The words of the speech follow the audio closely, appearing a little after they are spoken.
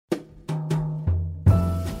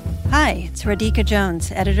Hi, it's Radhika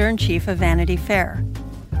Jones, Editor-in-Chief of Vanity Fair.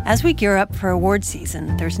 As we gear up for award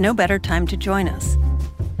season, there's no better time to join us.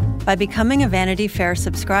 By becoming a Vanity Fair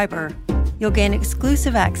subscriber, you'll gain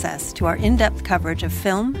exclusive access to our in-depth coverage of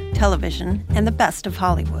film, television, and the best of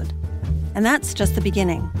Hollywood. And that's just the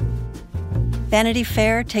beginning. Vanity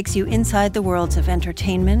Fair takes you inside the worlds of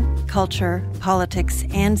entertainment, culture, politics,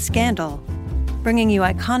 and scandal, bringing you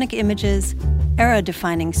iconic images,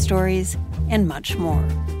 era-defining stories, and much more.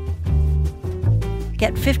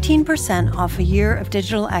 Get 15% off a year of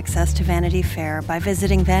digital access to Vanity Fair by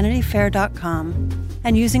visiting vanityfair.com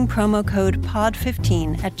and using promo code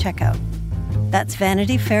POD15 at checkout. That's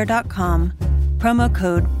vanityfair.com, promo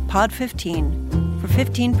code POD15 for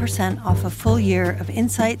 15% off a full year of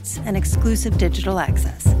insights and exclusive digital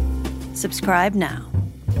access. Subscribe now.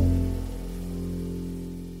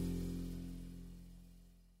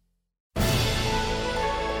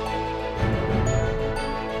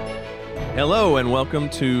 Hello and welcome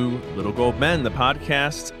to Little Gold Men, the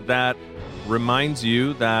podcast that reminds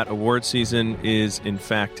you that award season is, in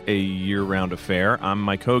fact, a year-round affair. I'm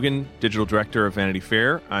Mike Hogan, Digital Director of Vanity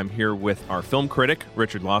Fair. I'm here with our film critic,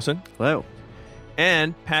 Richard Lawson. Hello.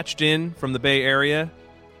 And patched in from the Bay Area,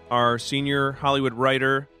 our senior Hollywood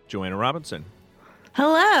writer, Joanna Robinson.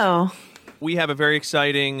 Hello. We have a very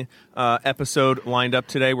exciting episode lined up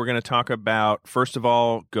today. We're going to talk about, first of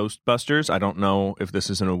all, Ghostbusters. I don't know if this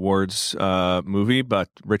is an awards movie, but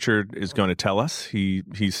Richard is going to tell us.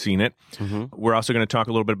 He's seen it. Mm-hmm. We're also going to talk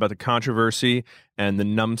a little bit about the controversy and the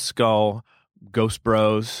numbskull Ghost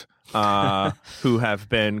Bros who have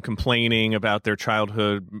been complaining about their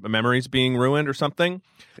childhood memories being ruined or something.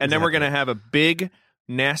 And then we're going to have a big,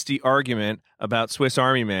 nasty argument about Swiss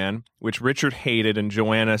Army Man, which Richard hated and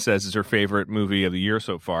Joanna says is her favorite movie of the year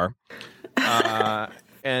so far.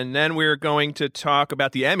 And then we're going to talk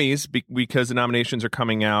about the Emmys because the nominations are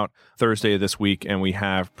coming out Thursday of this week, and we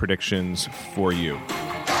have predictions for you.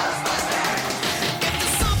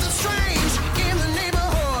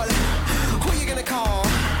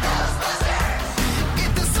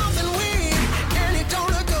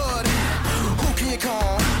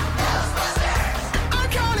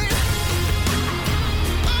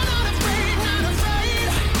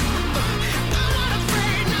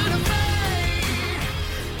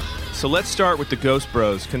 So let's start with the Ghost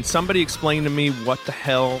Bros. Can somebody explain to me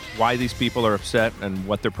why these people are upset and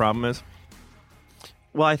what their problem is?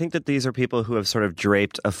 Well, I think that these are people who have sort of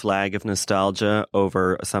draped a flag of nostalgia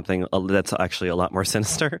over something that's actually a lot more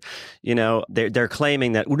sinister. You know, they're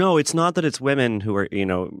claiming that, no, it's not that it's women who are,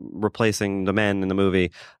 replacing the men in the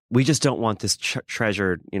movie. We just don't want this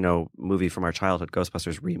treasured, movie from our childhood,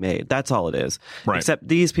 Ghostbusters, remade. That's all it is. Right. Except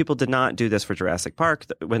these people did not do this for Jurassic Park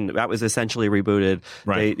when that was essentially rebooted.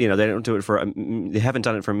 Right. They don't do it they haven't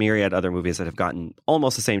done it for myriad other movies that have gotten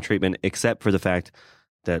almost the same treatment, except for the fact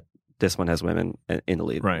that this one has women in the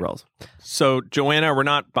lead roles. So, Joanna, we're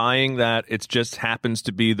not buying that it just happens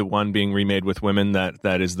to be the one being remade with women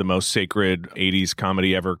that is the most sacred 80s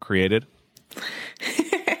comedy ever created?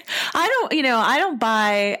 I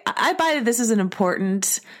buy that this is an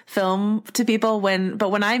important film to people but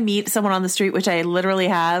when I meet someone on the street, which I literally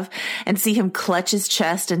have, and see him clutch his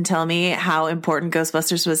chest and tell me how important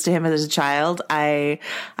Ghostbusters was to him as a child, I'm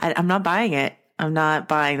not buying it. I'm not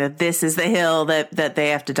buying that this is the hill that they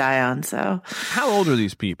have to die on. So, how old are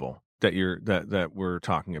these people that we're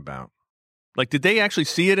talking about? Like, did they actually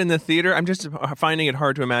see it in the theater? I'm just finding it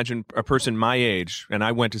hard to imagine a person my age, and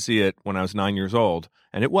I went to see it when I was 9 years old,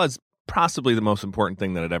 and it was possibly the most important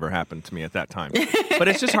thing that had ever happened to me at that time. But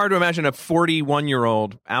it's just hard to imagine a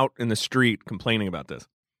 41-year-old out in the street complaining about this.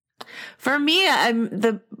 For me,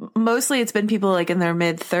 mostly it's been people like in their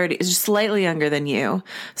mid-30s, just slightly younger than you.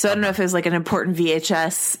 So I don't know if it was like an important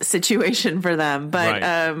VHS situation for them, but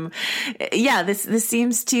right. This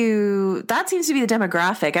seems to be the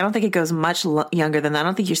demographic. I don't think it goes much younger than that. I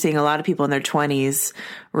don't think you're seeing a lot of people in their 20s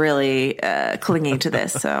really clinging to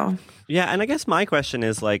this. So yeah, and I guess my question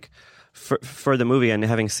is like for the movie and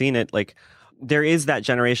having seen it, like, there is that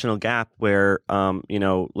generational gap where,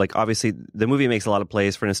 obviously the movie makes a lot of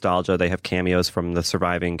plays for nostalgia. They have cameos from the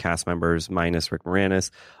surviving cast members, minus Rick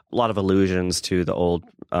Moranis, a lot of allusions to the old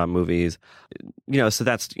movies, so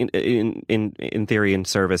that's in theory in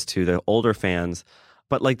service to the older fans.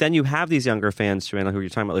 But like then you have these younger fans, Joanna, who you're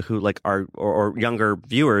talking about, like, who like are or younger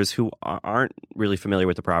viewers who aren't really familiar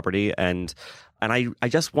with the property and And I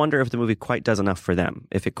just wonder if the movie quite does enough for them,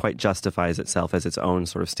 if it quite justifies itself as its own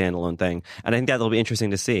sort of standalone thing. And I think that'll be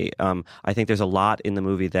interesting to see. I think there's a lot in the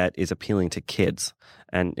movie that is appealing to kids.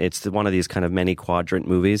 And it's one of these kind of many quadrant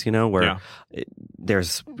movies, where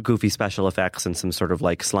there's goofy special effects and some sort of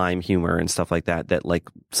like slime humor and stuff like that like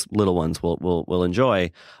little ones will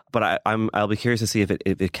enjoy. But I'll be curious to see if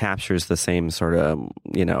it captures the same sort of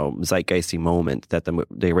zeitgeisty moment that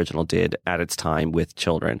the original did at its time with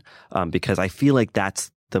children, because I feel like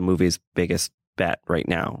that's the movie's biggest bet right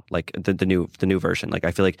now, like the new version. Like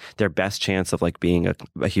I feel like their best chance of like being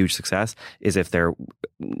a huge success is if they're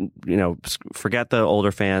forget the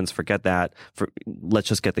older fans, forget that, let's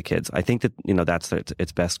just get the kids. I think that that's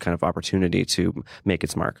its best kind of opportunity to make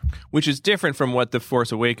its mark, which is different from what The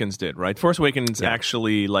Force Awakens did, right? Force Awakens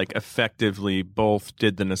actually like effectively both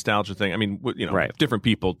did the nostalgia thing. I mean, right. Different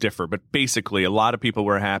people differ, but basically a lot of people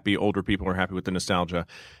were happy, older people were happy with the nostalgia,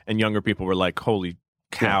 and younger people were like, holy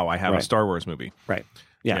cow, I have a Star Wars movie. Right.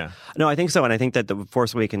 Yeah. No, I think so. And I think that The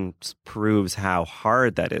Force Awakens proves how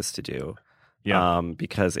hard that is to do. Yeah.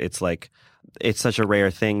 Because it's such a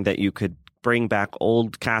rare thing that you could bring back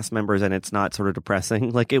old cast members and it's not sort of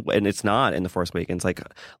depressing and it's not in The Force Awakens.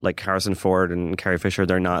 Like Harrison Ford and Carrie Fisher,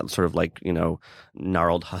 they're not sort of like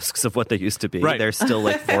gnarled husks of what they used to be. Right. They're still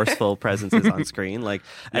like forceful presences on screen.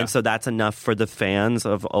 So that's enough for the fans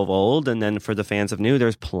of old, and then for the fans of new,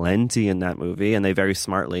 there's plenty in that movie, and they very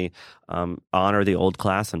smartly honor the old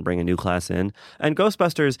class and bring a new class in. And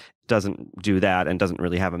Ghostbusters doesn't do that and doesn't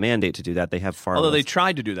really have a mandate to do that. They have Although they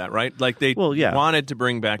tried to do that, right? Like they wanted to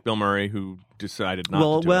bring back Bill Murray, who decided not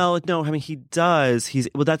to do it. No, I mean, he does.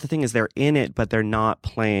 That's the thing, is they're in it, but they're not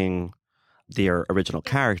playing their original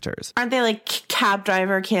characters. Aren't they like cab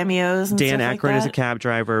driver cameos and Dan stuff Aykroyd like is that? a cab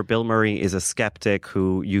driver. Bill Murray is a skeptic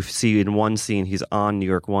who you see in one scene. He's on New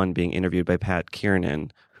York One being interviewed by Pat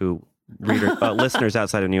Kiernan, who listeners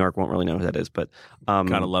outside of New York won't really know who that is, but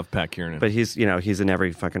gotta love Pat Kiernan. But he's in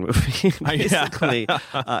every fucking movie basically,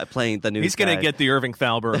 playing the news. He's gonna get the Irving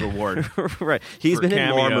Thalberg Award. Right. He's been cameos.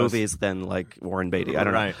 in more movies than like Warren Beatty. I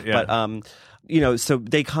don't know. Yeah. But so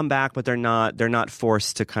they come back, but they're not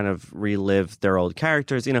forced to kind of relive their old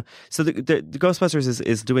characters. So the Ghostbusters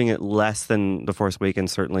is doing it less than The Force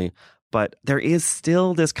Awakens, certainly. But there is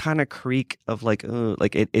still this kind of creak of I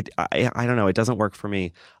don't know. It doesn't work for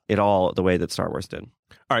me at all the way that Star Wars did.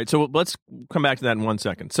 All right, so let's come back to that in 1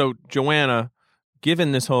 second. So, Joanna,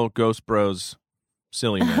 given this whole Ghost Bros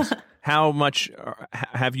silliness, how much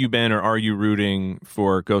have you been or are you rooting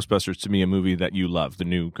for Ghostbusters to be a movie that you love, the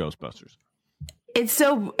new Ghostbusters? It's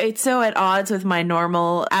so at odds with my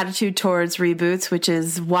normal attitude towards reboots, which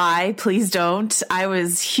is why please don't. I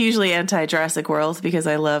was hugely anti Jurassic World because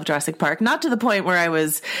I love Jurassic Park, not to the point where I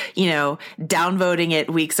was, downvoting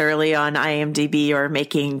it weeks early on IMDb or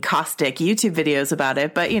making caustic YouTube videos about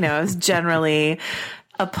it. But, I was generally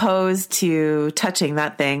opposed to touching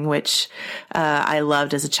that thing, which I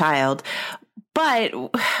loved as a child. But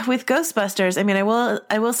with Ghostbusters, I mean, I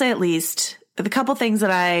will say at least the couple things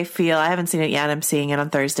that I feel, I haven't seen it yet. I'm seeing it on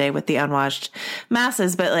Thursday with the unwatched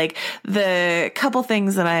masses, but like the couple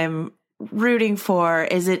things that I'm rooting for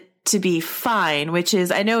is it to be fine, which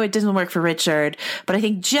is, I know it doesn't work for Richard, but I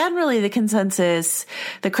think generally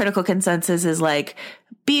the critical consensus is like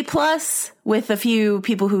B+ with a few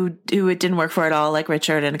people who it didn't work for at all, like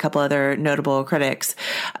Richard and a couple other notable critics.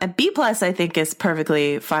 And B+ I think is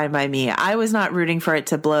perfectly fine by me. I was not rooting for it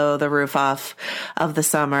to blow the roof off of the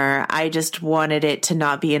summer. I just wanted it to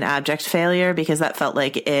not be an abject failure because that felt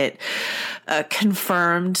like it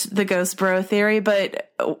confirmed the Ghost Bro theory,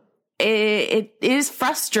 but it is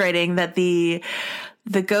frustrating that the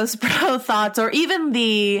Ghost Bro thoughts, or even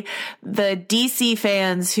the DC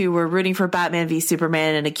fans who were rooting for Batman v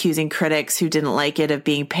Superman and accusing critics who didn't like it of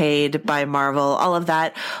being paid by Marvel, all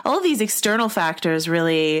of these external factors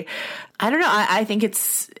really, I don't know. I think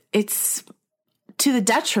it's to the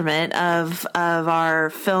detriment of our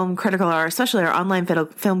film critical, or especially our online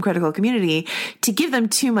film critical community, to give them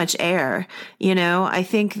too much air. I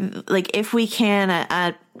think like if we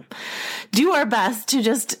can do our best to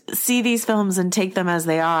just see these films and take them as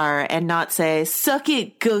they are and not say, suck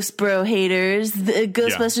it, Ghost Bro haters. The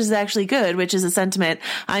Ghostbusters is actually good, which is a sentiment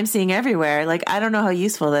I'm seeing everywhere. Like, I don't know how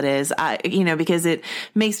useful that is, because it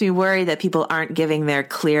makes me worry that people aren't giving their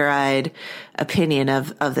clear-eyed opinion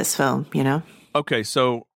of this film, Okay,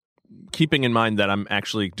 so keeping in mind that I'm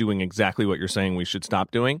actually doing exactly what you're saying we should stop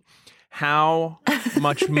doing, how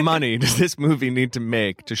much money does this movie need to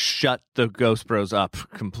make to shut the Ghost Bros up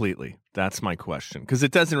completely? That's my question. Because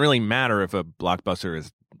it doesn't really matter if a blockbuster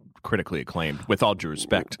is critically acclaimed. With all due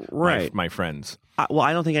respect, right, my friends. Well,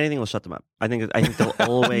 I don't think anything will shut them up. I think they'll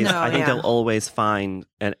always. They'll always find,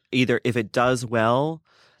 and either if it does well,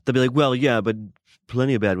 they'll be like, well, yeah, but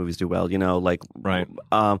plenty of bad movies do well, right.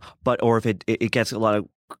 But or if it gets a lot of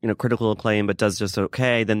critical acclaim but does just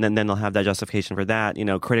okay, then they'll have that justification for that.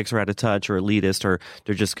 Critics are out of touch or elitist, or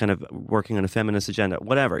they're just kind of working on a feminist agenda,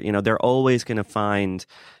 whatever. They're always going to find,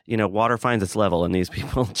 water finds its level, and these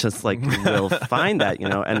people just like will find that,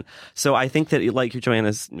 And so I think that, like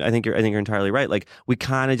Joanna's, I think you're entirely right. Like, we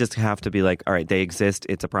kind of just have to be like, all right, they exist.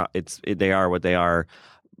 They are what they are.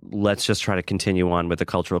 Let's just try to continue on with the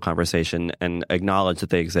cultural conversation and acknowledge that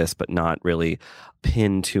they exist, but not really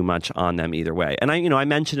pin too much on them either way. And I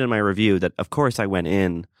mentioned in my review that, of course, I went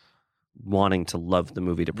in wanting to love the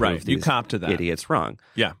movie to prove these idiots wrong.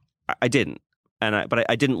 Yeah, I didn't, but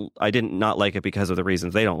I didn't not like it because of the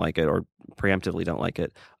reasons they don't like it or preemptively don't like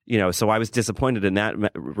it. So I was disappointed in that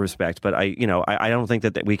respect. But I don't think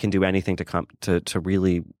that we can do anything to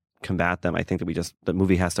really combat them. I think that the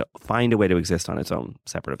movie has to find a way to exist on its own,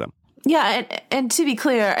 separate of them. Yeah, and to be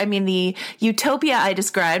clear, I mean, the utopia I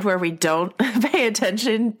described where we don't pay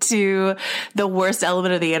attention to the worst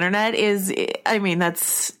element of the internet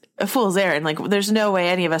that's a fool's errand. Like, there's no way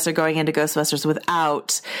any of us are going into Ghostbusters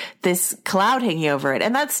without this cloud hanging over it.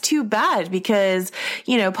 And that's too bad because,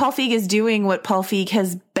 Paul Feig is doing what Paul Feig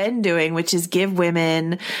has been doing, which is give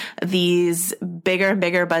women these bigger and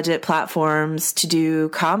bigger budget platforms to do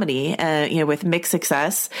comedy, with mixed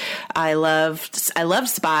success. I loved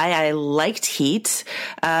Spy. I liked Heat.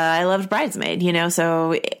 I loved Bridesmaid,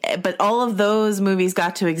 but all of those movies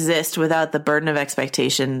got to exist without the burden of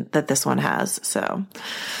expectation that this one has. So,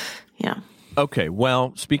 yeah. Okay.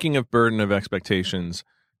 Well, speaking of burden of expectations,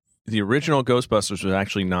 the original Ghostbusters was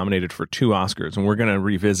actually nominated for 2 Oscars, and we're going to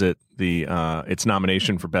revisit its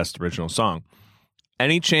nomination for Best Original Song.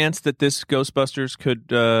 Any chance that this Ghostbusters could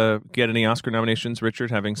get any Oscar nominations, Richard,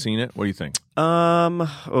 having seen it? What do you think?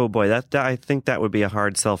 Oh boy, that I think that would be a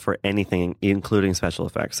hard sell for anything, including special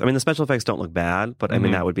effects. I mean, the special effects don't look bad, but I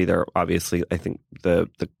mean, that would be obviously, I think, the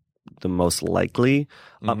most likely.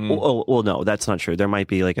 Well, no, that's not true. There might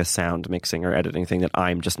be like a sound mixing or editing thing that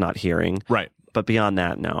I'm just not hearing. Right. But beyond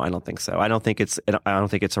that, no, I don't think so. I don't think it's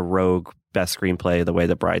a rogue best screenplay the way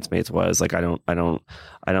that Bridesmaids was. Like, I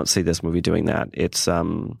don't see this movie doing that. It's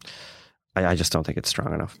I just don't think it's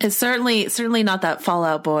strong enough. It's certainly not that Fall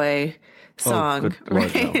Out Boy song,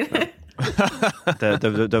 right? Lord, no.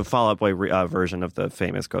 the Fall Out Boy version of the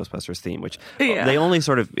famous Ghostbusters theme, which they only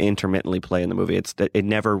sort of intermittently play in the movie. It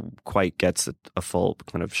never quite gets a full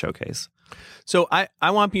kind of showcase. So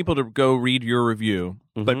I want people to go read your review,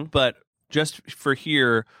 but just for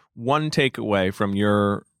here, one takeaway from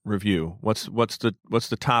your review. What's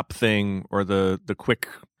the top thing or the quick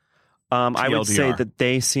TLDR? I would say that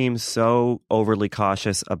they seem so overly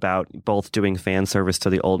cautious about both doing fan service to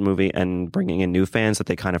the old movie and bringing in new fans that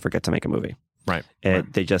they kind of forget to make a movie. Right.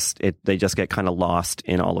 They just get kind of lost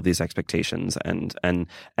in all of these expectations, and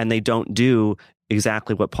they don't do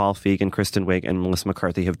exactly what Paul Feig and Kristen Wiig and Melissa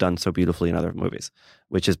McCarthy have done so beautifully in other movies,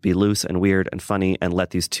 which is be loose and weird and funny and let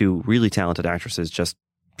these 2 really talented actresses just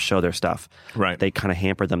show their stuff. Right. They kind of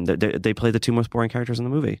hamper them. They play the 2 most boring characters in the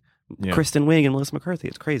movie. Yeah. Kristen Wiig and Melissa McCarthy.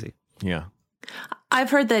 It's crazy. Yeah. I've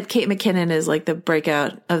heard that Kate McKinnon is like the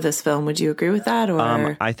breakout of this film. Would you agree with that?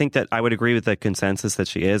 Or I think that I would agree with the consensus that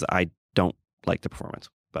she is. I don't like the performance,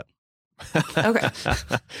 but okay.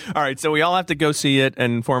 All right, so we all have to go see it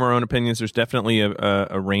and form our own opinions. There's definitely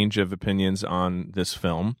a range of opinions on this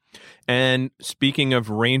film. And speaking of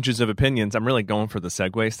ranges of opinions, I'm really going for the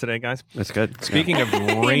segues today, guys. That's good. Speaking of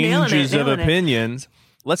ranges of opinions,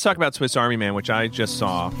 let's talk about Swiss Army Man, which I just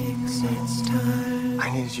saw. I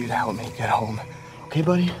need you to help me get home. Okay,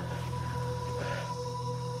 buddy?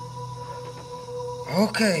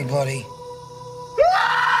 Okay, buddy.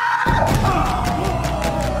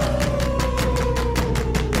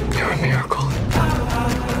 You're a miracle.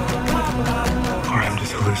 Or I'm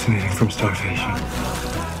just hallucinating from starvation.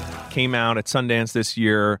 Came out at Sundance this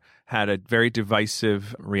year, had a very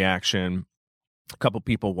divisive reaction. A couple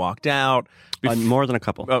people walked out. More than a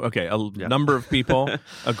couple. Oh, okay. Number of people,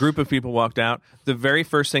 a group of people walked out. The very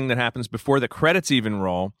first thing that happens before the credits even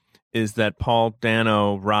roll is that Paul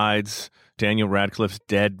Dano rides Daniel Radcliffe's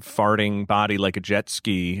dead, farting body like a jet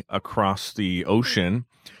ski across the ocean,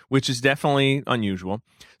 which is definitely unusual.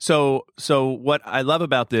 So what I love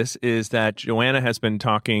about this is that Joanna has been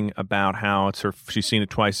talking about how she's seen it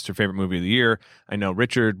twice. It's her favorite movie of the year. I know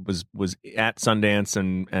Richard was at Sundance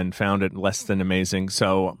and found it less than amazing.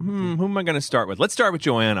 So who am I going to start with? Let's start with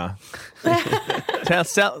Joanna.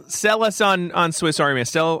 Sell us on Swiss Army Man.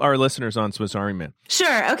 Sell our listeners on Swiss Army Man.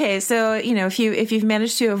 Sure. Okay. So, if you've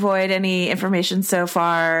managed to avoid any information so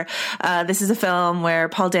far, this is a film where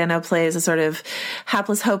Paul Dano plays a sort of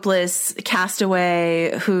hapless, hopeless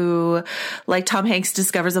castaway who, like Tom Hanks,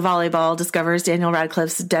 discovers a volleyball, discovers Daniel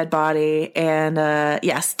Radcliffe's dead body, and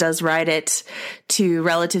does ride it to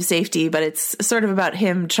relative safety. But it's sort of about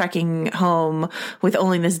him trekking home with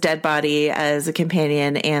only this dead body as a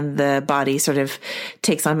companion, and the body sort of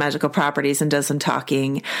takes on magical properties and does some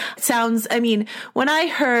talking. When I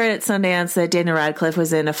heard at Sundance that Daniel Radcliffe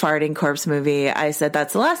was in a farting corpse movie, I said,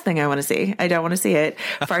 that's the last thing I want to see. I don't want to see it.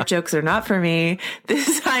 Fart jokes are not for me.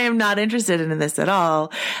 I am not interested in this at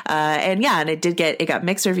all. And it got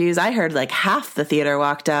mixed reviews. I heard like half the theater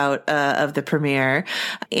walked out of the premiere,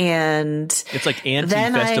 and it's like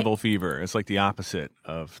anti-festival fever. It's like the opposite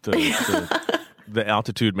of the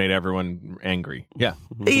altitude made everyone angry. Yeah.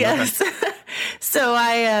 Yes. So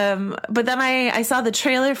but then I saw the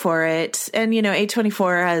trailer for it, and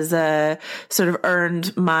A24 has sort of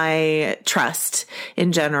earned my trust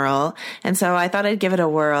in general, and so I thought I'd give it a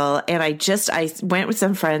whirl. And I went with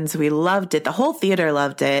some friends. We loved it. The whole theater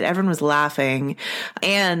loved it. Everyone was laughing,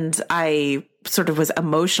 and I sort of was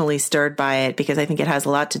emotionally stirred by it because I think it has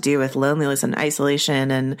a lot to do with loneliness and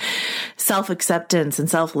isolation and self-acceptance and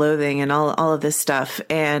self-loathing and all of this stuff.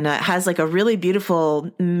 And it has like a really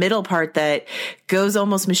beautiful middle part that goes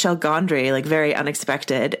almost Michel Gondry, like very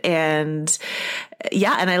unexpected. And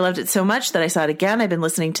I loved it so much that I saw it again. I've been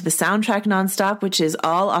listening to the soundtrack nonstop, which is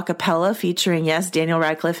all a cappella featuring, Daniel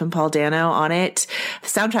Radcliffe and Paul Dano on it. The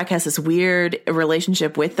soundtrack has this weird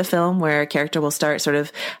relationship with the film where a character will start sort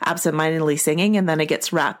of absentmindedly singing and then it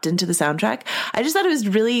gets wrapped into the soundtrack. I just thought it was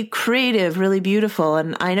really creative, really beautiful.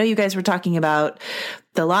 And I know you guys were talking about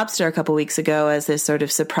The Lobster a couple weeks ago as this sort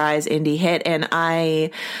of surprise indie hit. And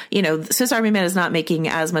Swiss Army Man is not making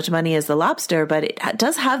as much money as The Lobster, but it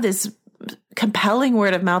does have this compelling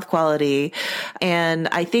word of mouth quality. And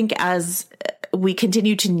I think as we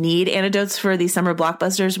continue to need antidotes for these summer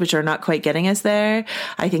blockbusters, which are not quite getting us there,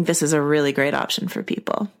 I think this is a really great option for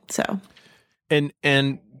people. So,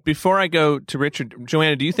 and before I go to Richard,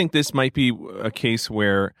 Joanna, do you think this might be a case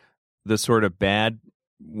where the sort of bad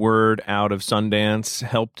word out of Sundance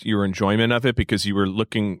helped your enjoyment of it because you were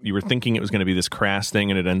thinking it was going to be this crass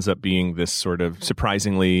thing and it ends up being this sort of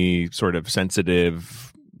surprisingly sort of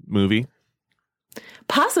sensitive movie?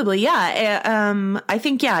 Possibly, yeah. I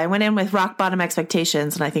think, I went in with rock bottom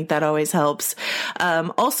expectations, and I think that always helps.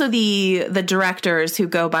 Also, the directors who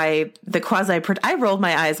go by the I rolled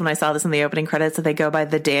my eyes when I saw this in the opening credits that they go by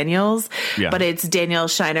the Daniels, but it's Daniel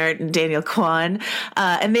Scheinert and Daniel Kwan,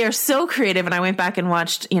 and they are so creative. And I went back and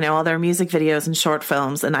watched, all their music videos and short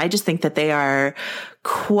films, and I just think that they are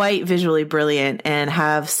quite visually brilliant and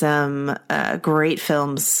have some great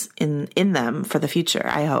films in them for the future,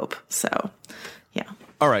 I hope. So, yeah.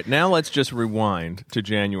 All right, now let's just rewind to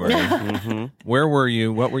January. Mm-hmm. Where were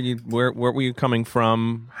you? What were you? Where were you coming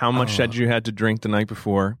from? How much had you had to drink the night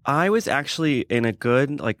before? I was actually in a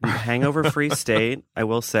good, hangover-free state, I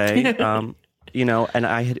will say. And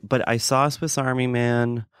I saw Swiss Army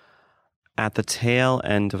Man at the tail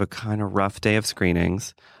end of a kind of rough day of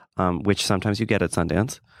screenings, which sometimes you get at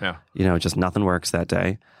Sundance. Yeah. Just nothing works that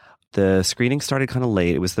day. The screening started kind of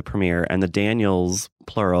late. It was the premiere, and the Daniels,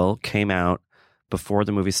 plural, came out before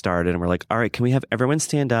the movie started, and we're like, all right, can we have everyone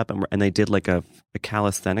stand up? And they did like a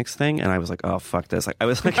calisthenics thing, and I was like, oh, fuck this. I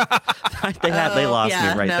was like, they lost me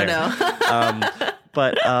right there.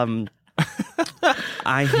 But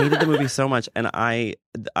I hated the movie so much, and I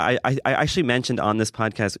actually mentioned on this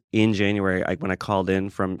podcast in January when I called in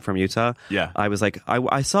from Utah. Yeah, I was like,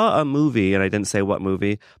 I saw a movie, and I didn't say what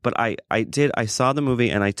movie, but I saw the movie,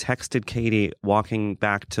 and I texted Katie walking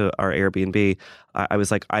back to our Airbnb. I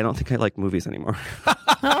was like, I don't think I like movies anymore.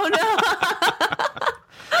 Oh no.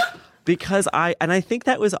 Because I think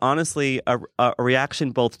that was honestly a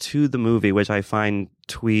reaction both to the movie, which I find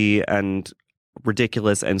twee and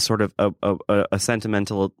ridiculous, and sort of a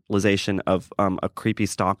sentimentalization of a creepy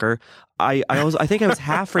stalker. I think I was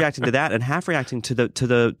half reacting to that and half reacting to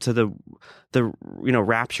the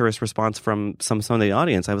rapturous response from some of the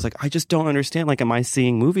audience. I was like, I just don't understand. Like, am I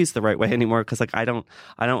seeing movies the right way anymore? Because I don't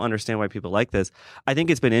understand why people like this. I think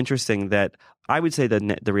it's been interesting that I would say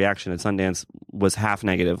that the reaction at Sundance was half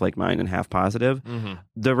negative, like mine, and half positive. Mm-hmm.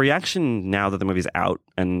 The reaction now that the movie's out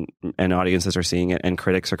and audiences are seeing it and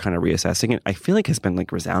critics are kind of reassessing it, I feel like has been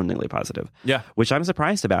like resoundingly positive. Yeah, which I'm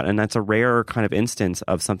surprised about, and that's a rare kind of instance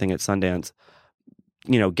of something at Sundance,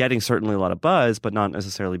 getting certainly a lot of buzz, but not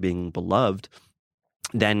necessarily being beloved.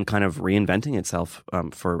 then kind of reinventing itself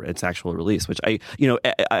for its actual release, which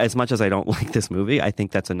as much as I don't like this movie, I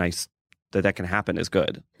think that's a nice that can happen is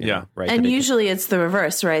good. Yeah. Right. And usually it's the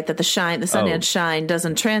reverse, right? That the Sundance shine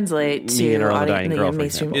doesn't translate to Me and Earl and the Dying Girl, for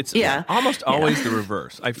mainstream. It's almost always the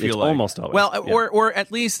reverse, I feel It's like. almost always. Well, or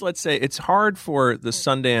at least, let's say, it's hard for the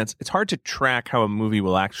Sundance, it's hard to track how a movie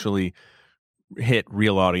will actually hit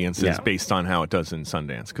real audiences based on how it does in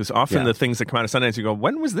Sundance. Because often the things that come out of Sundance, you go,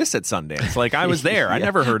 when was this at Sundance? Like, I was there. I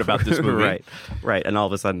never heard about this movie. Right. And all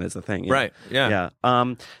of a sudden it's a thing. Right. Yeah.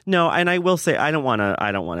 No, and I will say, I don't want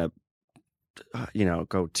to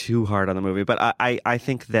go too hard on the movie, but I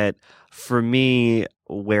think that for me,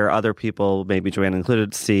 where other people, maybe Joanna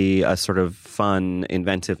included, see a sort of fun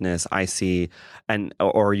inventiveness, I see,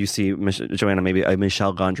 or you see Joanna, maybe a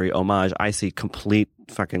Michel Gondry homage, I see complete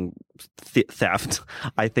fucking theft.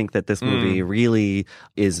 I think that this movie really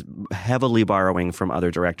is heavily borrowing from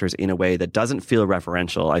other directors in a way that doesn't feel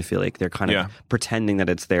referential. I feel like they're kind of pretending that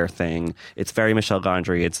it's their thing. It's very Michel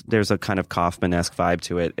Gondry. There's a kind of Kaufman-esque vibe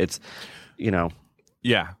to it. It's,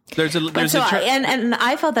 Yeah, and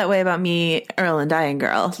I felt that way about Me, Earl and Dying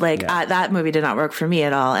Girl. That movie did not work for me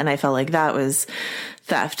at all, and I felt like that was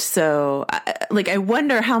theft. So, I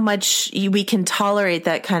wonder how much we can tolerate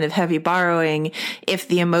that kind of heavy borrowing if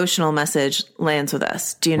the emotional message lands with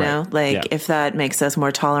us. Do you know, if that makes us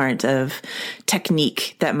more tolerant of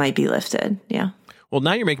technique that might be lifted? Yeah. Well,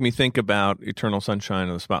 now you're making me think about Eternal Sunshine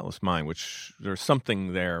of the Spotless Mind, which there's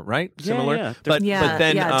something there, right? Similar, yeah. But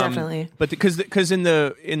then, definitely. But because in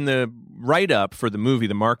the write up for the movie,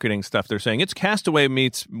 the marketing stuff, they're saying it's Castaway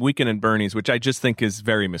meets Weekend at Bernie's, which I just think is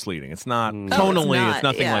very misleading. It's not tonally, it's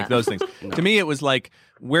nothing like those things. To me, it was like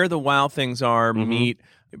Where the Wild Things Are meet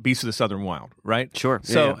Beasts of the Southern Wild, right? Sure.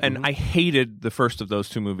 So, and I hated the first of those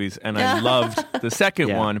two movies, and I loved the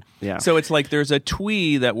second one. Yeah. So it's like there's a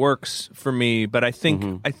twee that works for me, but I think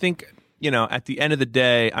at the end of the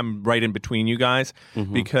day, I'm right in between you guys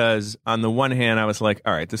because on the one hand, I was like,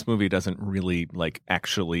 all right, this movie doesn't really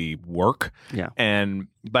actually work. Yeah.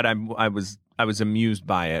 But I was amused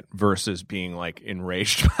by it versus being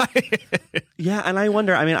enraged by it. Yeah, and I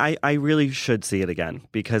wonder, I really should see it again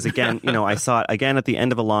because again, I saw it again at the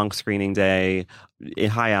end of a long screening day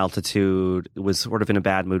in high altitude, was sort of in a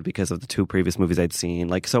bad mood because of the two previous movies I'd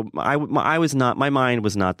seen. So my mind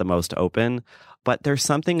was not the most open, but there's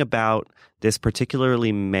something about this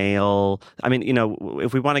particularly male,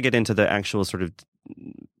 if we want to get into the actual sort of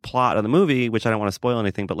plot of the movie, which I don't want to spoil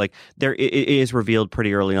anything, but it is revealed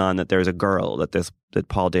pretty early on that there's a girl that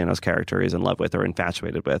Paul Dano's character is in love with or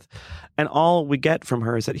infatuated with, and all we get from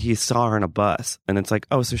her is that he saw her in a bus, and it's like,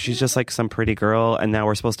 oh, so she's just some pretty girl, and now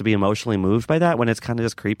we're supposed to be emotionally moved by that when it's kind of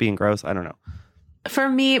just creepy and gross. I don't know. For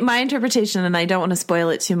me, my interpretation, and I don't want to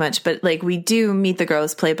spoil it too much, but we do meet the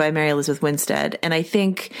girls played by Mary Elizabeth Winstead. And I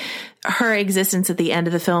think her existence at the end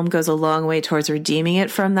of the film goes a long way towards redeeming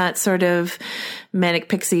it from that sort of manic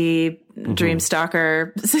pixie dream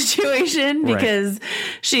stalker situation, because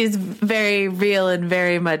she's very real and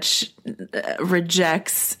very much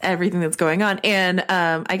rejects everything that's going on. And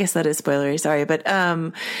I guess that is spoilery, sorry. But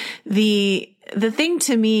the thing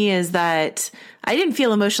to me is that I didn't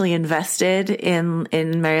feel emotionally invested in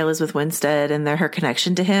Mary Elizabeth Winstead and her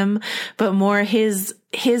connection to him, but more his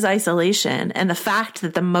isolation and the fact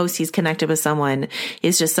that the most he's connected with someone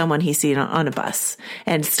is just someone he's seen on a bus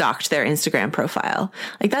and stalked their Instagram profile.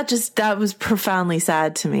 That was profoundly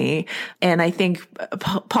sad to me. And I think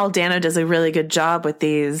Paul Dano does a really good job with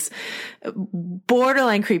these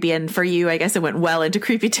borderline creepy, and for you, I guess it went well into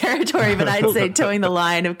creepy territory, but I'd say towing the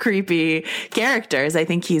line of creepy characters. I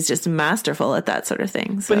think he's just masterful at that sort of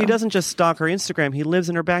thing. So. But he doesn't just stalk her Instagram. He lives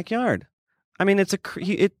in her backyard. It's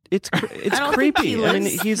creepy.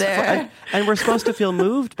 He's there. And we're supposed to feel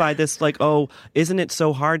moved by this. Isn't it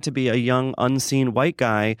so hard to be a young, unseen white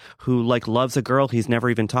guy who loves a girl he's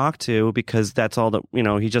never even talked to because that's all that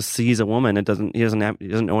he just sees a woman. He doesn't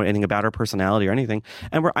know anything about her personality or anything.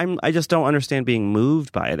 And I just don't understand being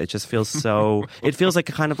moved by it. It just feels so. It feels like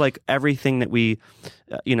kind of everything that we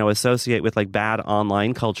associate with bad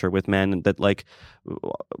online culture with men that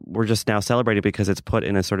we're just now celebrating because it's put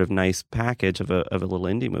in a sort of nice package of a little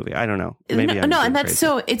indie movie. I don't know. Maybe and that's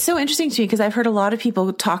crazy. It's so interesting to me because I've heard a lot of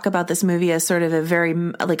people talk about this movie as sort of a very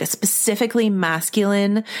a specifically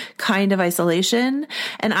masculine kind of isolation,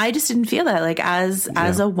 and I just didn't feel that.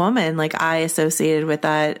 As a woman, I associated with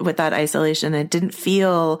that isolation. It didn't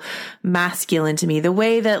feel masculine to me the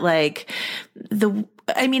way that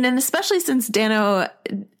and especially since Dano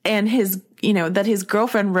and his that his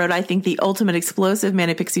girlfriend wrote, I think, the ultimate explosive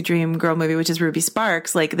Manic Pixie Dream Girl movie, which is Ruby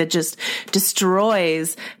Sparks, like that just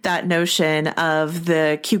destroys that notion of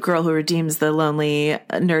the cute girl who redeems the lonely,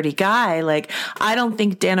 nerdy guy. Like, I don't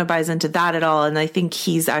think Dano buys into that at all. And I think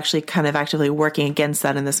he's actually kind of actively working against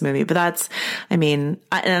that in this movie. But that's,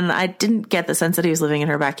 I didn't get the sense that he was living in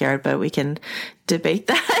her backyard, but we can debate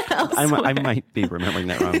that elsewhere. I might be remembering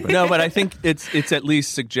that wrong. But. No, but I think it's at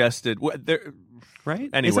least suggested.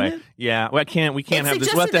 Right? Anyway, yeah. Well, we can't have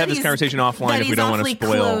this. We'll have to have this conversation offline if we don't want to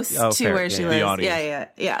spoil close to where she lives. The audience.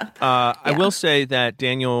 Yeah. I will say that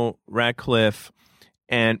Daniel Radcliffe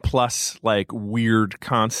and plus like weird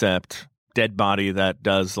concept dead body that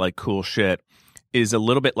does like cool shit is a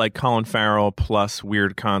little bit like Colin Farrell plus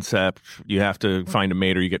weird concept. You have to find a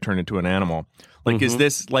mate or you get turned into an animal. Like, is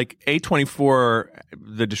this like A24,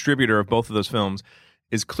 the distributor of both of those films,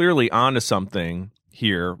 is clearly onto something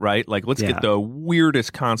here, right? Like, let's get the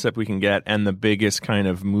weirdest concept we can get and the biggest kind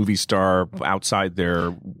of movie star outside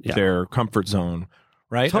their comfort zone,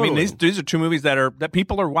 right? Totally. I mean, these are two movies that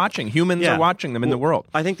people are watching. Humans are watching them in the world.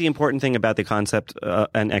 I think the important thing about the concept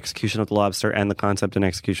and execution of The Lobster and the concept and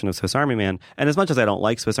execution of Swiss Army Man, and as much as I don't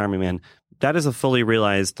like Swiss Army Man, that is a fully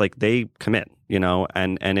realized, like, they commit,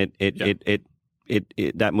 and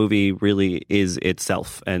that movie really is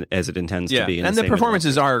itself and as it intends to be. And the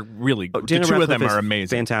performances are really good. The two of them are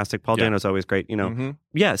amazing. Fantastic. Paul Dano's always great,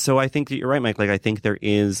 Yeah, so I think that you're right, Mike. Like, I think there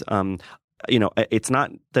is, it's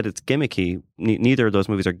not that it's gimmicky. Neither of those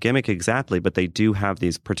movies are gimmick exactly, but they do have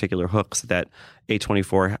these particular hooks that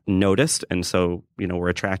A24 noticed. And so, we're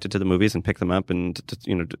attracted to the movies and picked them up and,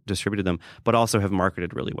 distributed them, but also have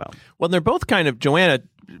marketed really well. Well, they're both kind of, Joanna,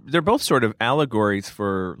 they're both sort of allegories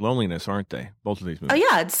for loneliness, aren't they? Both of these movies. Oh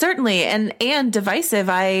yeah, certainly, and divisive.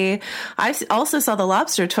 I also saw The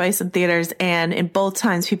Lobster twice in theaters, and in both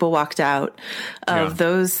times people walked out of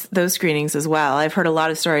those screenings as well. I've heard a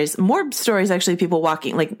lot of stories, more stories actually, people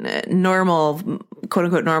walking like normal, quote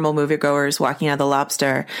unquote normal moviegoers walking out of The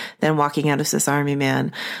Lobster than walking out of Swiss Army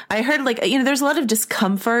Man. I heard there's a lot of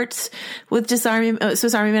discomfort with Swiss Army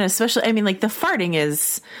Man, especially. I mean, like the farting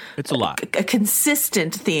it's a lot, a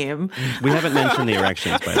consistent theme. We haven't mentioned the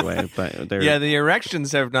erections, by the way, but the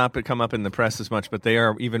erections have not come up in the press as much, but they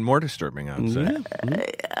are even more disturbing, I would say.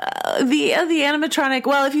 The animatronic.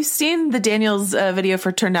 Well, if you've seen the Daniels video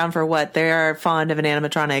for Turn Down for What, they are fond of an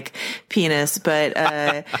animatronic penis. But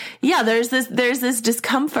there's this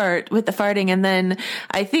discomfort with the farting, and then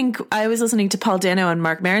I think I was listening to Paul Dano on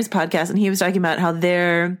Mark Maron's podcast, and he was talking about how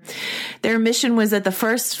their mission was that the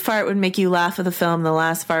first fart would make you laugh at the film, the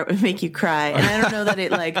last fart would make you cry. And I don't know that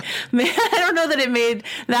it made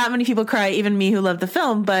that many people cry, even me who loved the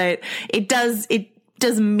film, but it does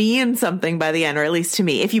mean something by the end, or at least to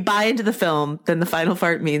me. If you buy into the film, then the final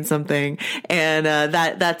fart means something, and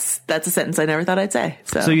that's a sentence I never thought I'd say.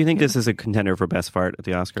 So you think this is a contender for best fart at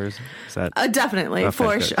the Oscars? Is that definitely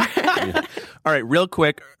for sure? All right, real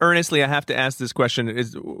quick, earnestly, I have to ask this question: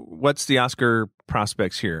 what's the Oscar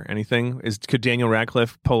prospects here? Anything? Could Daniel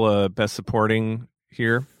Radcliffe pull a Best Supporting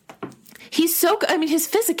here? He's so good. I mean, his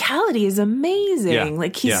physicality is amazing. Yeah.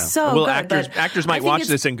 Like, he's so well, good. Actors might watch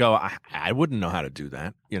this and go, I wouldn't know how to do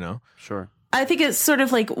that, Sure. I think it's sort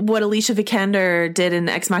of like what Alicia Vikander did in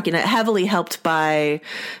Ex Machina, heavily helped by,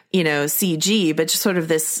 CG, but just sort of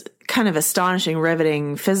this kind of astonishing,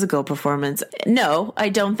 riveting physical performance. No, I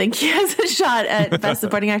don't think he has a shot at Best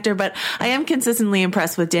Supporting Actor, but I am consistently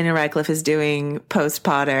impressed with Daniel Radcliffe is doing post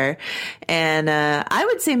Potter. And I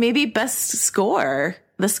would say maybe Best Score.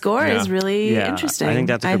 The score is really interesting. I think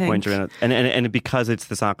that's a good point, Joanna. And because it's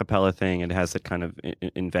this a cappella thing, it has that kind of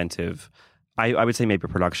inventive. I would say maybe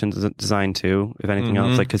production design too, if anything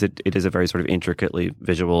else, because it is a very sort of intricately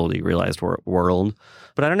visually realized world.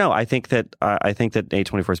 But I don't know. I think that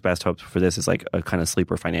A24's best hope for this is like a kind of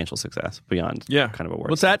sleeper financial success beyond kind of a word.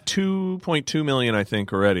 Well, it's at $2.2 million, I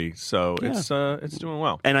think, already. So it's doing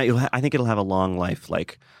well. And I think it'll have a long life,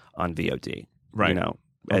 like on VOD, right?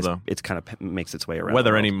 It's kind of makes its way around.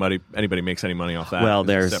 Whether anybody makes any money off that. Well,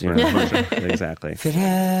 there's exactly. If it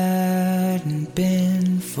hadn't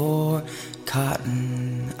been for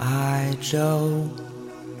Cotton Eye Joe,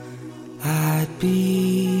 I'd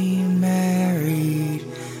be married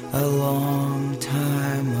a long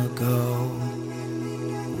time ago.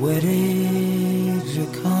 Where did you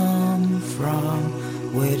come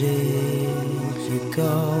from? Where did you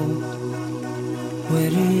go? Where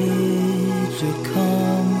did you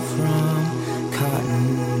come from,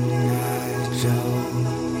 Cotton Eye Joe?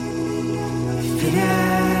 If it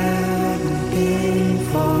hadn't been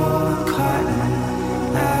for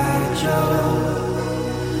Cotton Eye Joe,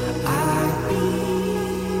 I'd be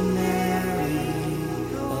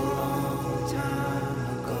married a long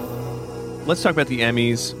let's talk about the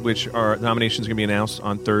Emmys, which are nominations going to be announced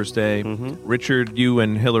on Thursday. Richard, you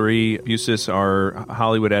and Hillary Busis, our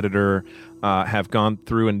Hollywood editor, have gone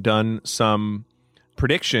through and done some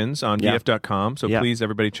predictions on VF.com. So please,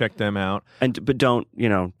 everybody, check them out. But don't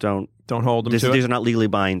hold them to it. These are not legally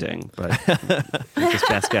binding, but just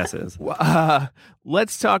best guesses.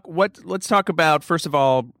 Let's talk about, first of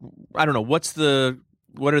all, I don't know, what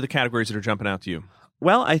are the categories that are jumping out to you?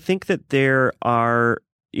 Well, I think that there are,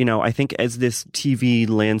 I think as this TV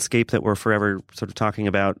landscape that we're forever sort of talking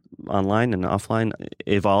about online and offline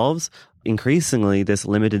evolves, increasingly this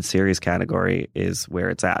limited series category is where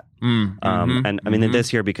it's at. And I mean,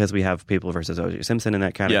 this year, because we have People versus O.J. Simpson in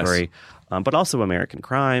that category, but also American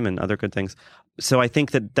Crime and other good things. So I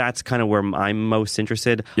think that that's kind of where I'm most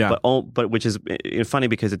interested. But which is funny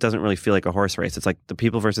because it doesn't really feel like a horse race. It's like the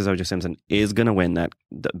People versus O.J. Simpson is going to win the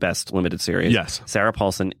best limited series. Yes. Sarah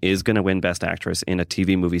Paulson is going to win Best Actress in a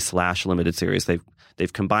TV movie / limited series.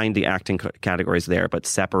 They've combined the acting categories there, but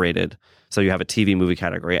separated. So you have a TV movie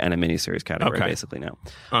category and a miniseries category basically now.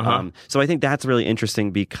 So I think that's really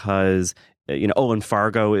interesting because, and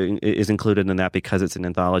Fargo is included in that because it's an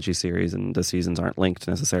anthology series and the seasons aren't linked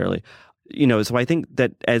necessarily. So I think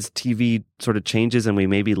that as TV sort of changes and we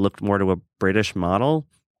maybe look more to a British model,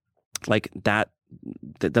 like that,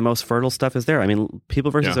 the most fertile stuff is there. I mean,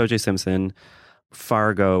 People versus O.J. Simpson,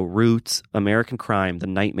 Fargo, Roots, American Crime, The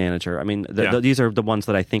Night Manager. I mean, these are the ones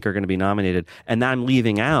that I think are going to be nominated. And I'm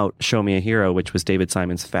leaving out Show Me a Hero, which was David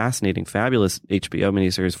Simon's fascinating, fabulous HBO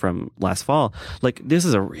miniseries from last fall. Like, this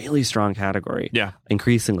is a really strong category.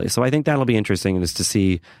 Increasingly. So I think that'll be interesting is to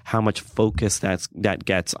see how much focus that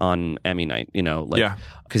gets on Emmy night,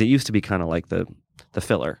 because it used to be kind of like the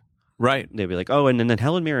filler. Right. They'd be like, oh, and then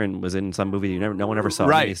Helen Mirren was in some movie no one ever saw.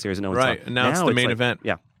 Right. Series and no one saw. And now it's the main event.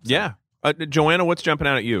 Yeah. Joanna, what's jumping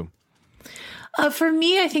out at you? For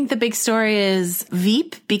me, I think the big story is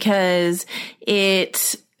Veep because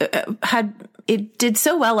it did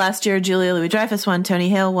so well last year. Julia Louis-Dreyfus won, Tony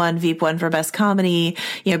Hale won, Veep won for Best Comedy,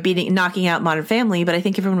 knocking out Modern Family. But I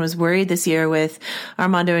think everyone was worried this year with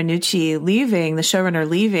Armando Iannucci leaving, the showrunner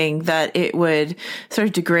leaving, that it would sort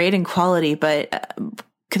of degrade in quality. But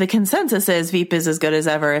the consensus is Veep is as good as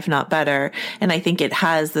ever, if not better. And I think it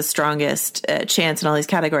has the strongest chance in all these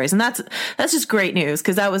categories. And that's just great news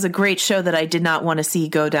because that was a great show that I did not want to see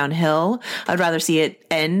go downhill. I'd rather see it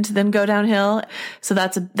end than go downhill. So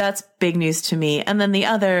that's big news to me. And then the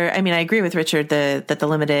other, I mean, I agree with Richard that the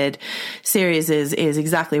limited series is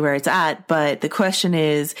exactly where it's at. But the question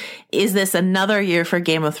is this another year for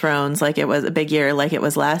Game of Thrones like it was a big year like it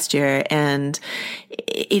was last year? And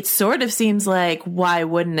it sort of seems like, why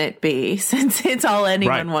wouldn't it be, since it's all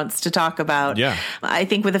anyone wants to talk about? I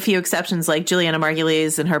think with a few exceptions, like Juliana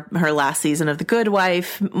Margulies and her last season of The Good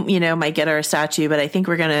Wife, might get her a statue, but I think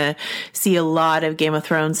we're going to see a lot of Game of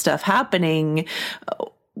Thrones stuff happening.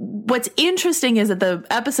 What's interesting is that the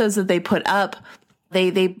episodes that they put up, they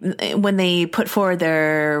when they put forward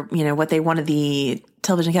their, what they wanted the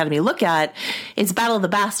Television Academy to look at, it's Battle of the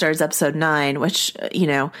Bastards, episode 9, which,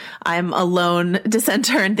 I'm a lone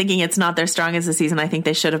dissenter in thinking it's not their strongest this season. I think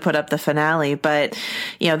they should have put up the finale, but,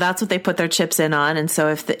 that's what they put their chips in on. And so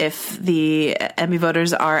if the Emmy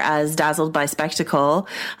voters are as dazzled by spectacle,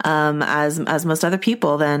 as most other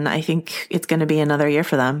people, then I think it's going to be another year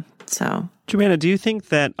for them. So, Joanna, do you think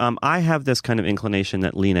that, I have this kind of inclination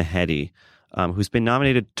that Lena Headey, who's been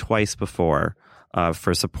nominated twice before,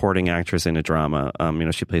 for supporting actress in a drama.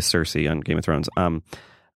 She plays Cersei on Game of Thrones.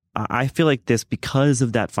 I feel like this, because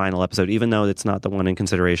of that final episode, even though it's not the one in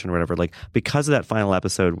consideration or whatever, like because of that final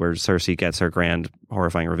episode where Cersei gets her grand,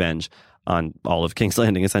 horrifying revenge on all of King's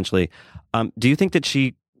Landing, essentially, do you think that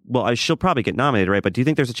she'll probably get nominated, right? But do you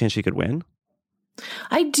think there's a chance she could win?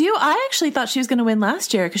 I do. I actually thought she was going to win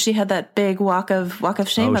last year because she had that big walk of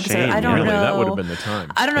shame episode. Shame. I don't know. That would have been the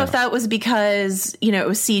time. I don't know if that was because, it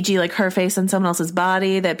was CG, like her face on someone else's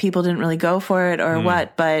body, that people didn't really go for it or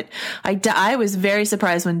what. But I was very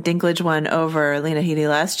surprised when Dinklage won over Lena Headey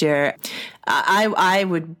last year. I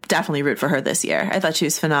would definitely root for her this year. I thought she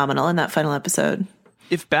was phenomenal in that final episode.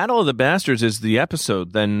 If Battle of the Bastards is the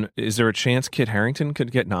episode, then is there a chance Kit Harington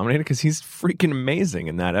could get nominated? Because he's freaking amazing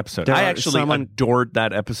in that episode. I actually adored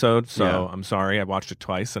that episode, so I'm sorry. I watched it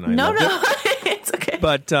twice, and I loved it. It's okay.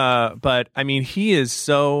 But I mean, he is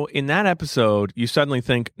so in that episode. You suddenly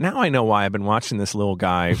think, now I know why I've been watching this little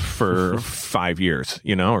guy for 5 years,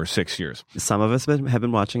 or 6 years. Some of us have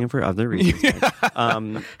been watching him for other reasons.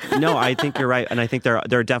 No, I think you're right, and I think there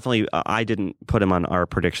are definitely. I didn't put him on our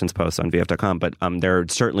predictions post on VF.com, but there are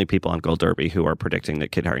certainly people on Gold Derby who are predicting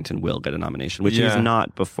that Kit Harington will get a nomination, which he's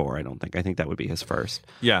not before. I don't think. I think that would be his first.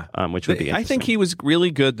 Yeah, which would be. I think he was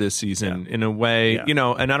really good this season in a way, and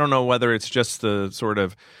I don't know whether it's just the sort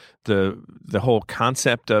of the whole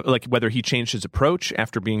concept of like whether he changed his approach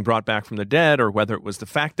after being brought back from the dead, or whether it was the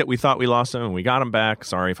fact that we thought we lost him and we got him back.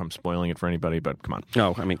 Sorry if I'm spoiling it for anybody, but come on.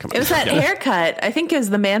 No, I mean, come on. It was that haircut. I think it was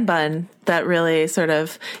the man bun that really sort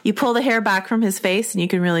of, you pull the hair back from his face and you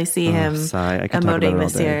can really see him emoting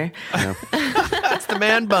this year. That's the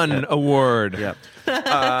man bun award. Yep.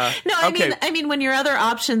 I mean, when your other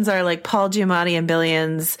options are like Paul Giamatti and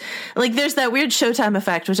Billions, like there's that weird Showtime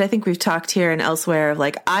effect, which I think we've talked here and elsewhere of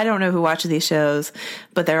like, I don't know who watches these shows,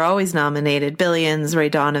 but they're always nominated. Billions, Ray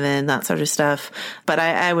Donovan, that sort of stuff. But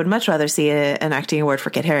I would much rather see an acting award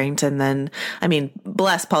for Kit Harington than, I mean,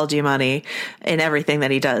 bless Paul Giamatti in everything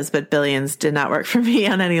that he does, but Billions did not work for me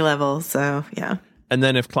on any level. So, yeah. And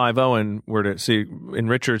then if Clive Owen were to see in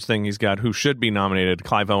Richard's thing, he's got who should be nominated.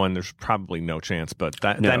 Clive Owen, there's probably no chance, but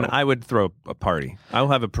then I would throw a party. I'll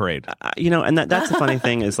have a parade. And that's the funny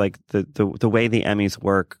thing is like the way the Emmys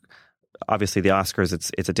work. Obviously, the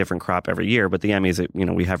Oscars, it's a different crop every year, but the Emmys,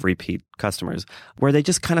 we have repeat customers where they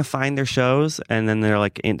just kind of find their shows, and then they're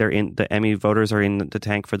like, the Emmy voters are in the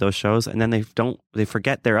tank for those shows, and then they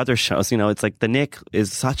forget their other shows. It's like The Nick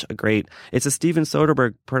is such a great, it's a Steven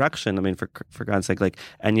Soderbergh production. I mean, for God's sake,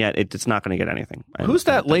 and yet it's not going to get anything. Who's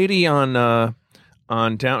that lady on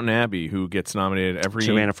Downton Abbey who gets nominated every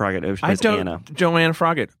Joanna Froggatt. Joanna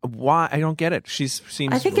Froggatt. Why? I don't get it. She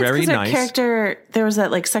seems I think very it's nice. Her character, there was that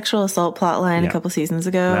like sexual assault plot line a couple seasons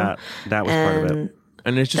ago. That was part of it.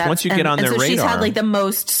 And it's just once you get on their radar. She's had like the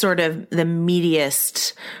most sort of the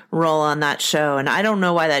meatiest role on that show. And I don't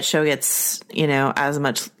know why that show gets, as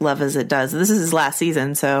much love as it does. This is his last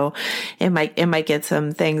season, so it might get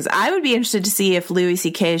some things. I would be interested to see if Louis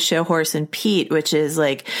C.K.'s show Horace and Pete, which is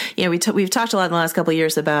like, we've talked a lot in the last couple of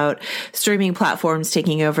years about streaming platforms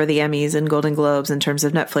taking over the Emmys and Golden Globes in terms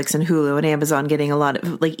of Netflix and Hulu and Amazon getting a lot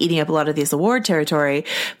of like eating up a lot of this award territory.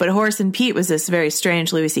 But Horace and Pete was this very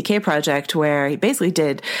strange Louis C.K. project where he basically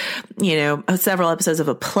did, several episodes of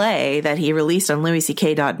a play that he released on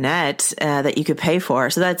louisck.net that you could pay for.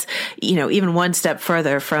 So that's, even one step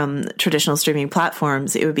further from traditional streaming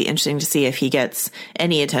platforms. It would be interesting to see if he gets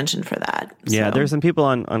any attention for that. Yeah, there's some people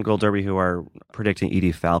on Gold Derby who are predicting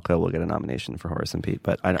Edie Falco will get a nomination for Horace and Pete,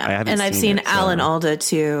 but I haven't. And I've seen Alan Alda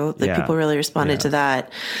too. People really responded to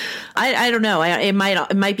that. I don't know. It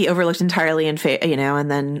might be overlooked entirely and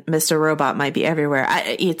then Mr. Robot might be everywhere.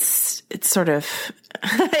 It's sort of.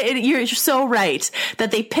 You're so right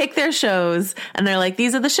that they pick their shows and they're like,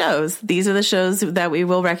 these are the shows that we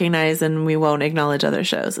will recognize and we won't acknowledge other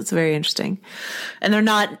shows. It's very interesting. And they're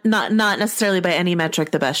not necessarily by any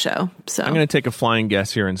metric the best show. So I'm going to take a flying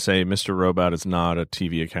guess here and say Mr. Robot is not a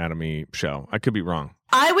TV Academy show. I could be wrong.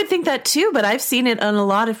 I would think that too, but I've seen it on a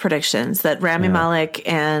lot of predictions that Rami Malek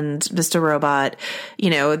and Mr. Robot,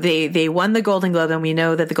 they won the Golden Globe, and we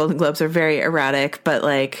know that the Golden Globes are very erratic, but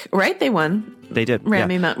they won. They did.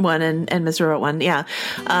 Rami won and Mr. Robot won. Yeah.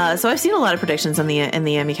 So I've seen a lot of predictions in the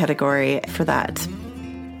Emmy category for that.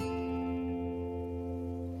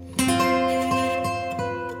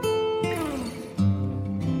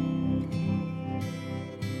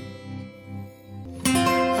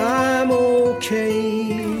 I'm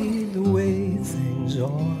okay the way things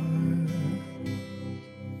are.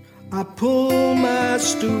 I pull my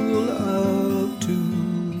stool up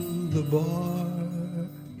to the bar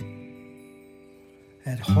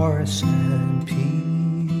at Horace and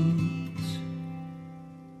Pete's.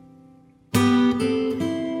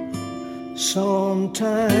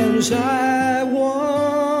 Sometimes I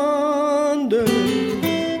wonder,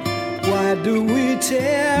 why do we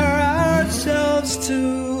tear ourselves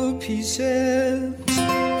to pieces?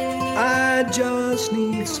 I just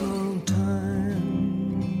need some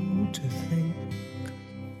time to think,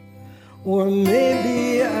 or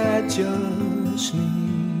maybe I just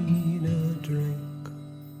need a drink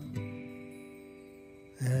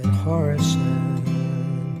at Horace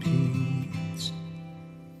and Pete's.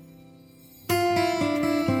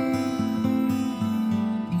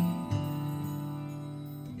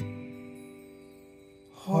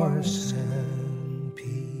 Horace and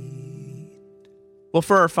Pete. Well,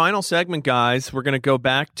 for our final segment, guys, we're going to go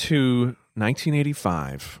back to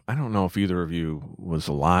 1985. I don't know if either of you was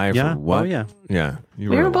alive Yeah. or what. Oh, yeah. Yeah. You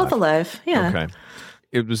We were both alive. Yeah. Okay.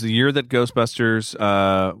 It was the year that Ghostbusters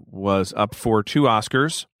was up for 2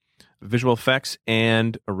 Oscars, visual effects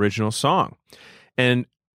and original song. And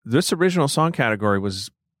this original song category was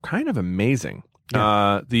kind of amazing.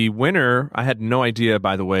 Yeah. The winner, I had no idea,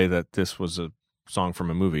 by the way, that this was a song from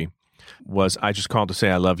a movie, was I Just Called to Say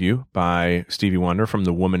I Love You by Stevie Wonder from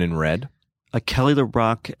The Woman in Red. A Kelly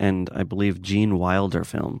LeBrock and I believe Gene Wilder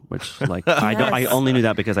film, which like I only knew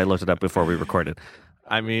that because I looked it up before we recorded.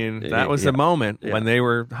 I mean, that was the moment when they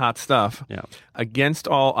were hot stuff. Yeah. Against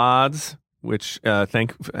All Odds, which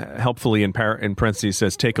helpfully in parentheses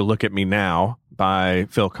says "Take a Look at Me Now" by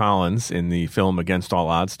Phil Collins in the film Against All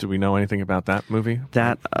Odds. Do we know anything about that movie?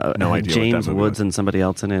 That no idea. James what that movie Woods was. and somebody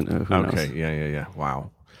else in it. Who knows? Okay, yeah.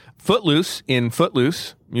 Wow. Footloose in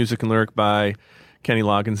Footloose, music and lyric by Kenny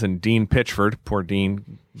Loggins and Dean Pitchford. Poor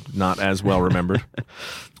Dean, not as well remembered.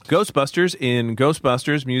 Ghostbusters in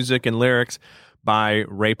Ghostbusters, music and lyrics by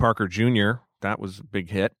Ray Parker Jr. That was a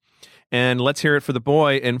big hit. And Let's Hear It for the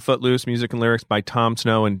Boy in Footloose, music and lyrics by Tom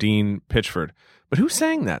Snow and Dean Pitchford. But who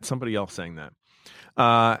sang that? Somebody else sang that.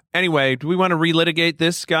 Anyway, do we want to relitigate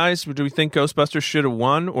this, guys? Do we think Ghostbusters should have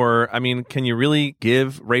won? Or, I mean, can you really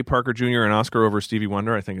give Ray Parker Jr. an Oscar over Stevie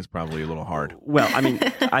Wonder? I think it's probably a little hard. Well, I mean,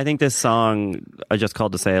 I think this song, I Just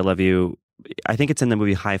Called to Say I Love You, I think it's in the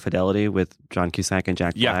movie High Fidelity with John Cusack and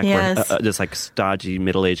Jack Black. Yes. Where this like stodgy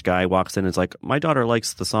middle-aged guy walks in and is like, my daughter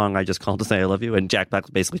likes the song I Just Called to Say I Love You, and Jack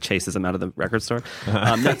Black basically chases him out of the record store. So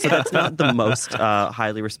that's not the most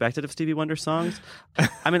highly respected of Stevie Wonder songs.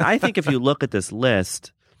 I mean, I think if you look at this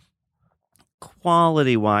list,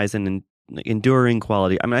 quality-wise and enduring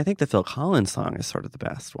quality, I mean, I think the Phil Collins song is sort of the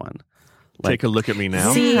best one. Take a Look at Me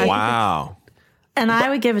Now. See, Wow. And I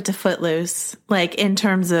would give it to Footloose, like in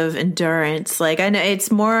terms of endurance. Like I know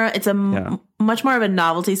it's much more of a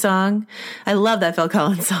novelty song. I love that Phil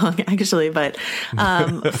Collins song actually, but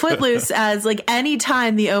Footloose, as like any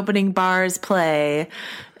time the opening bars play,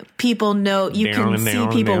 people know you can see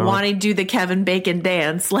people wanting to do the Kevin Bacon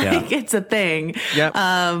dance. Like it's a thing. Yep.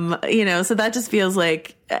 So that just feels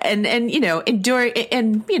like and enduring,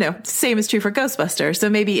 and same is true for Ghostbusters. So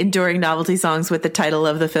maybe enduring novelty songs with the title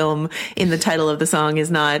of the film in the title of the song is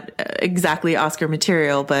not exactly Oscar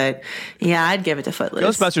material, but yeah, I'd give it to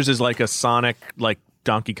Footloose. Ghostbusters is like a sonic, like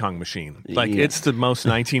Donkey Kong machine. Like it's the most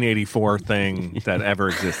 1984 thing that ever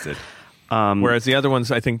existed. Whereas the other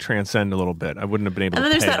ones, I think, transcend a little bit. I wouldn't have been able to. And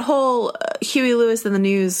then there's pay. that whole Huey Lewis and the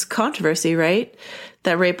News controversy, right?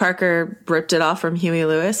 That Ray Parker ripped it off from Huey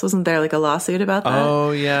Lewis. Wasn't there like a lawsuit about that? Oh,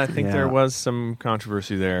 yeah. I think there was some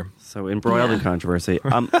controversy there. So embroiled in controversy.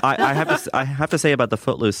 I have to say about the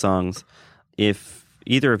Footloose songs, if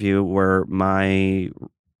either of you were my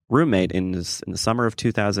roommate in the summer of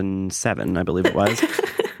 2007, I believe it was,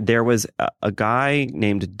 there was a guy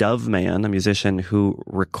named Dove Man, a musician, who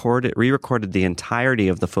re-recorded the entirety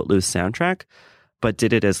of the Footloose soundtrack, but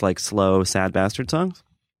did it as like slow, sad bastard songs.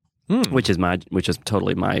 Which is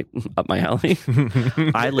totally up my alley.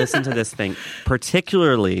 I listened to this thing,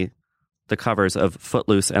 particularly the covers of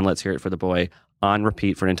Footloose and Let's Hear It for the Boy, on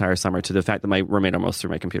repeat for an entire summer, to the fact that my roommate almost threw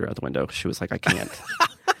my computer out the window. She was like, I can't.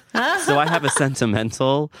 So I have a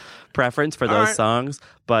sentimental preference for those songs,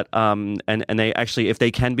 but and they actually, if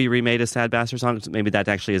they can be remade as sad bastard songs, maybe that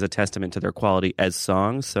actually is a testament to their quality as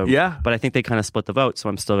songs. So yeah, but I think they kind of split the vote, so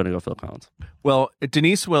I'm still going to go Phil Collins. Well,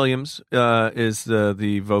 Denise Williams is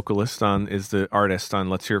the vocalist is the artist on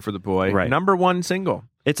Let's Hear It for the Boy, right. Number 1 single.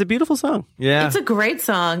 It's a beautiful song. Yeah, it's a great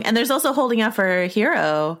song, and there's also Holding Out for a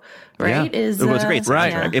Hero, right? Yeah. It was a great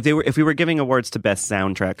soundtrack. Yeah. If we were giving awards to best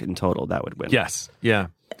soundtrack in total, that would win. Yes, yeah.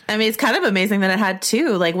 I mean, it's kind of amazing that it had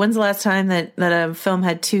 2. Like, when's the last time that a film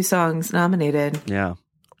had 2 songs nominated? Yeah.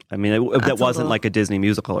 I mean, that wasn't like a Disney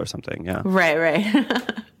musical or something. Yeah. Right.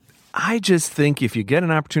 I just think if you get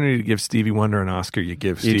an opportunity to give Stevie Wonder an Oscar, you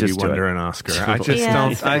give Stevie Wonder an Oscar. I just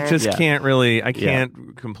don't. I just can't really. I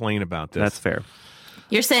can't complain about this. That's fair.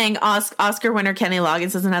 You're saying Oscar winner Kenny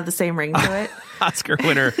Loggins doesn't have the same ring to it? Oscar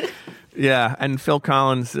winner. Yeah, and Phil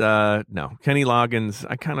Collins, no. Kenny Loggins,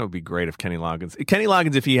 I kind of would be great if Kenny Loggins,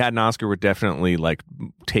 if he had an Oscar, would definitely like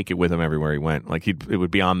take it with him everywhere he went. Like it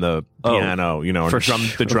would be on the piano, or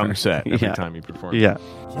the drum set every time he performed. Yeah.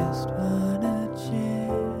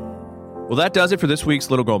 Well, that does it for this week's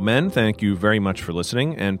Little Gold Men. Thank you very much for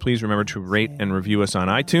listening, and please remember to rate and review us on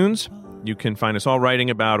iTunes. You can find us all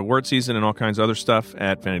writing about award season and all kinds of other stuff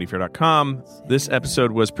at VanityFair.com. This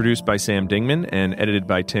episode was produced by Sam Dingman and edited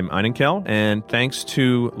by Tim Einenkel. And thanks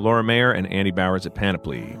to Laura Mayer and Andy Bowers at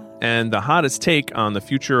Panoply. And the hottest take on the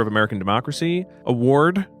future of American democracy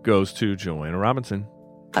award goes to Joanna Robinson.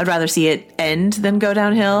 I'd rather see it end than go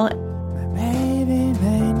downhill.